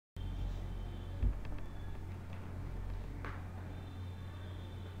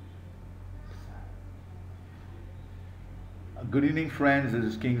Good evening, friends. This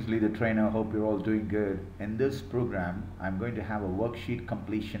is Kingsley, the trainer. Hope you're all doing good. In this program, I'm going to have a worksheet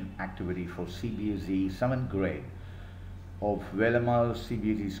completion activity for CBSE 7th grade of VELAMMAL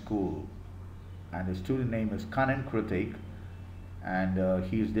CBSE school. And the student name is KIRTIKK, and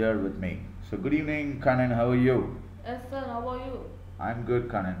he is there with me. So, good evening, Kannan. How are you? Yes, sir. How are you? I'm good,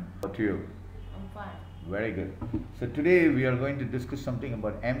 Kannan. How about you? I'm fine. Very good. So, today we are going to discuss something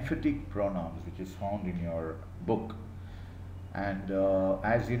about emphatic pronouns, which is found in your book. And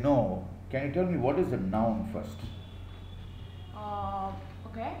as you know, can you tell me what is a noun first?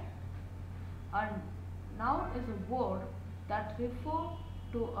 Okay. A noun is a word that refers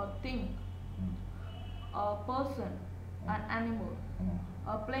to a thing, a person, an animal,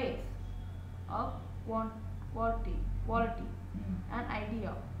 a place, a quality, an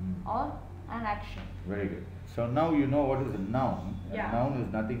idea, or an action. Very good. So now you know what is a noun. Yeah. A noun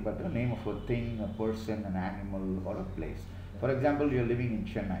is nothing but the name of a thing, a person, an animal, or a place. For example, you are living in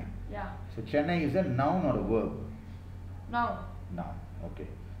Chennai. Yeah. So Chennai is a noun or a verb? Noun. Noun. Okay.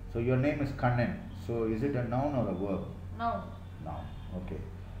 So your name is Kannan. So is it a noun or a verb? Noun. Noun. Okay.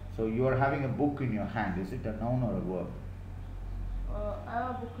 So you are having a book in your hand. Is it a noun or a verb? I have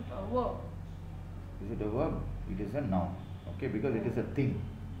a book with a verb. Is it a verb? It is a noun. Okay, because it is a thing.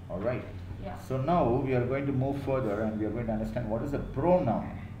 All right. Yeah. So now we are going to move further and we are going to understand what is a pronoun.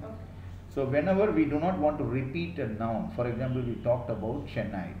 Okay. So whenever we do not want to repeat a noun, for example, we talked about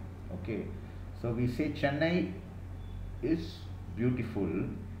Chennai. Okay. So we say Chennai is beautiful.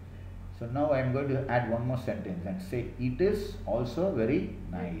 So now I am going to add one more sentence and say it is also very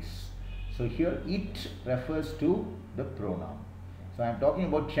nice. So here it refers to the pronoun. So I am talking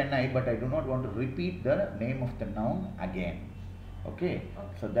about Chennai, but I do not want to repeat the name of the noun again. Okay.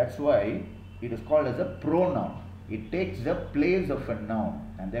 So that's why it is called as a pronoun. It takes the place of a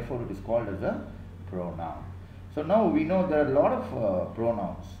noun, and therefore it is called as a pronoun. So now we know there are a lot of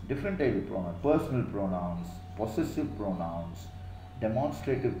pronouns, different types of pronouns: personal pronouns, possessive pronouns,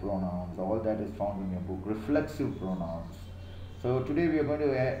 demonstrative pronouns. All that is found in your book. Reflexive pronouns. So today we are going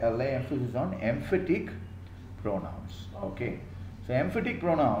to lay emphasis on emphatic pronouns. Okay. So emphatic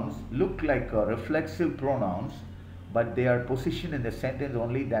pronouns look like reflexive pronouns, but they are positioned in the sentence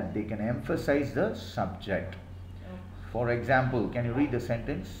only that they can emphasize the subject. For example, can you read the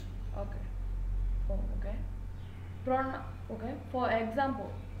sentence? Okay. Oh, okay. Okay. For example,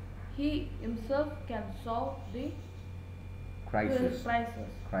 he himself can solve the Crisis.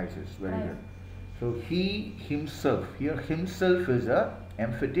 crisis. Very good. So he himself. Here himself is a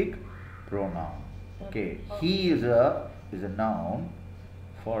emphatic pronoun. Okay. He is a noun.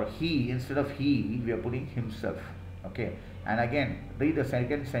 For he, instead of he, we are putting himself. Okay. And again, read the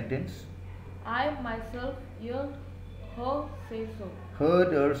second sentence. I myself hear her say so.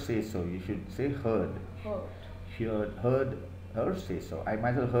 Heard her say so. You should say heard. Heard. Heard her say so. I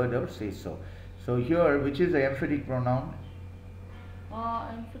myself heard her say so. So here, which is the emphatic pronoun?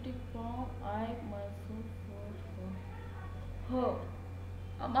 Emphatic pronoun. I myself heard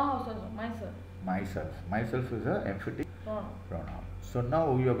her. Myself. Myself is a emphatic Pronoun. So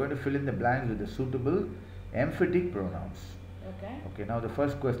now you are going to fill in the blanks with the suitable emphatic pronouns. Okay. Okay, now the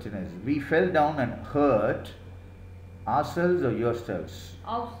first question is, we fell down and hurt ourselves or yourselves?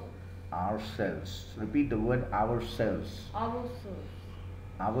 Ourselves. Repeat the word ourselves.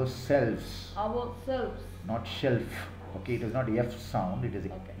 Ourselves. Not shelf. Okay, it is not F sound, it is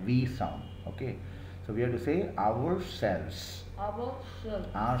a V sound. Okay. So we have to say ourselves.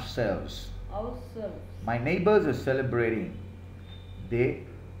 Ourselves. My neighbors are celebrating. They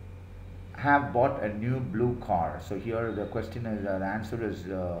have bought a new blue car. So here the question is, the answer is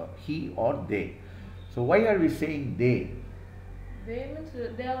he or they. So why are we saying they? They means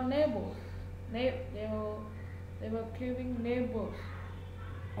they are neighbors. They were giving neighbors.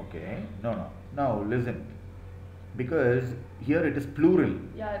 Okay. No. Now listen. Because here it is plural.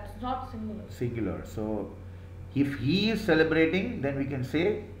 Yeah, it's not singular. Singular. So if he is celebrating, then we can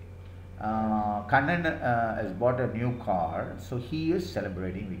say Kannan has bought a new car, so he is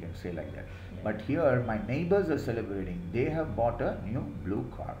celebrating, we can say like that. Yeah. But here my neighbors are celebrating, they have bought a new blue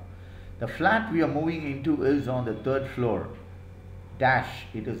car. The flat we are moving into is on the 3rd floor. Dash,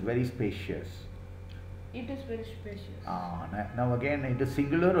 it is very spacious. It is very spacious. Now again, it is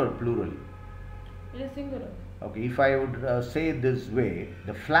singular or plural? It is singular. Okay, if I would say it this way,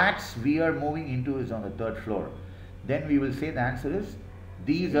 the flats we are moving into is on the 3rd floor, then we will say the answer is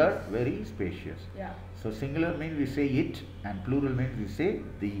these are very spacious. Yeah. So singular means we say it and plural means we say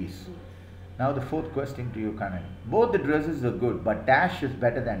these. Now the fourth question to you, Kannan. Both the dresses are good, but dash is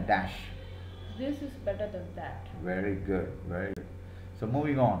better than dash. This is better than that. Very good, very good. So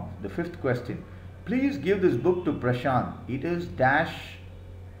moving on, the fifth question. Please give this book to Prashant. It is dash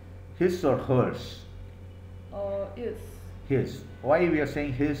his or hers. Is. His. Why we are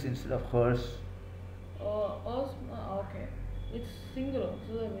saying his instead of hers? Okay. It's singular,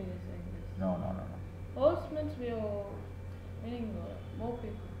 so that means saying this. No. Hers means we are meaning more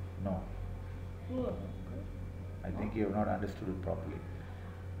people. No. Plural. I think you have not understood it properly.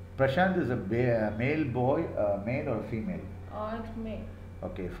 Prashant is a male boy, male or female? It's me.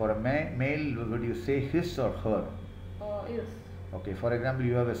 Okay, for a male, would you say his or her? Is. Okay, for example,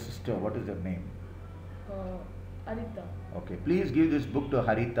 you have a sister. What is her name? Arita. Okay, please give this book to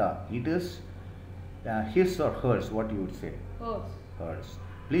Harita. It is his or hers. What you would say? Hers. Hers.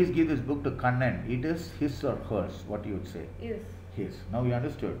 Please give this book to Kannan. It is his or hers. What you would say? Is. His. Now you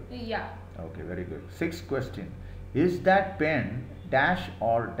understood? Yeah. Okay, very good. Sixth question. Is that pen dash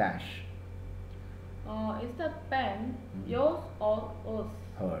or dash? Is the pen yours or us?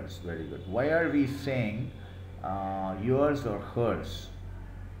 Hers. Very good. Why are we saying yours or hers?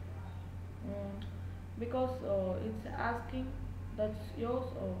 Because it's asking that's yours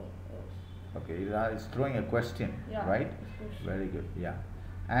or us. Okay, it's throwing a question, Yeah, right? question. Very good. Yeah.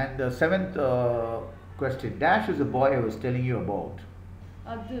 And the seventh question. Dash is the boy I was telling you about.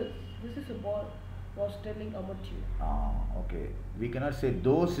 This is a boy was telling about you. Okay. We cannot say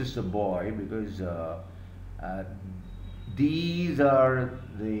those is the boy because these are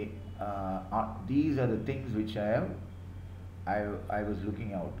the things which I was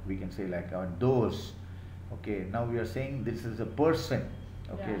looking out. We can say like those. Okay. Now we are saying this is a person.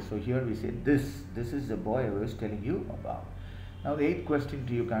 Okay. Yeah. So here we say this is the boy I was telling you about. Now the eighth question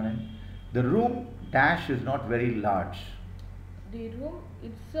to you, Kannan. The room dash is not very large. The room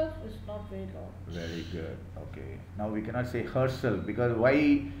itself is not very large. Very good. Okay. Now we cannot say herself because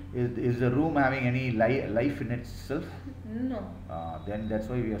why is the room having any life in itself? No. Then that's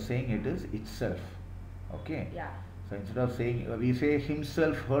why we are saying it is itself. Okay. Yeah. So instead of saying we say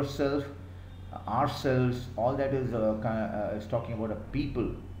himself, herself, ourselves, all that is talking about a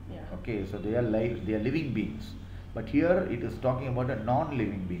people. Yeah. Okay. So they are living beings. But here it is talking about a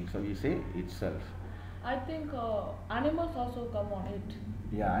non-living being. So we say itself. I think animals also come on it.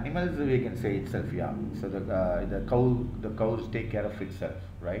 Yeah, animals we can say itself. Yeah. So the cows take care of itself,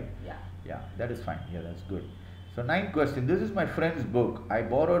 right? Yeah. Yeah, that is fine. Yeah, that's good. So ninth question. This is my friend's book. I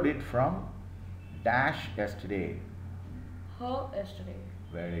borrowed it from dash yesterday. Her yesterday.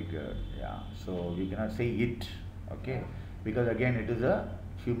 Very good. Yeah. So we cannot say it. Okay. Because again it is a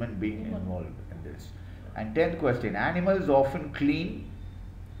human being involved in this. And 10th question. Animals often clean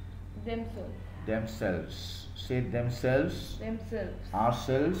themselves. Say themselves.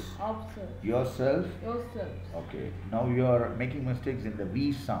 Ourselves. Yourself. Okay. Now you are making mistakes in the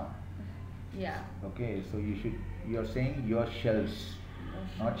V sound. Yeah. Okay. So you are saying yourselves,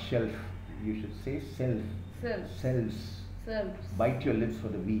 not shelf. You should say self. Selves. Bite your lips for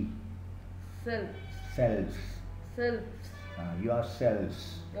the V. Selves.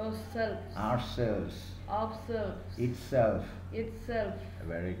 Yourselves. Ourselves. Itself.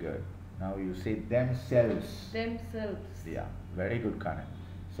 Very good. Now you say themselves. Yeah, very good, Kannan.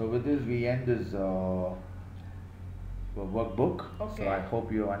 So with this we end this workbook. Okay. So I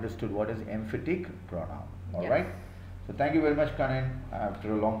hope you understood what is emphatic pronoun. All Yes. right. So thank you very much, Kannan.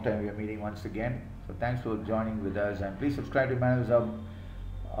 After a long time we are meeting once again. So thanks for joining with us, and please subscribe to Manners Hub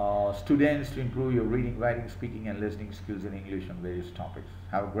students to improve your reading, writing, speaking and listening skills in English on various topics.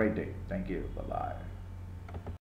 Have a great day. Thank you. Bye-bye.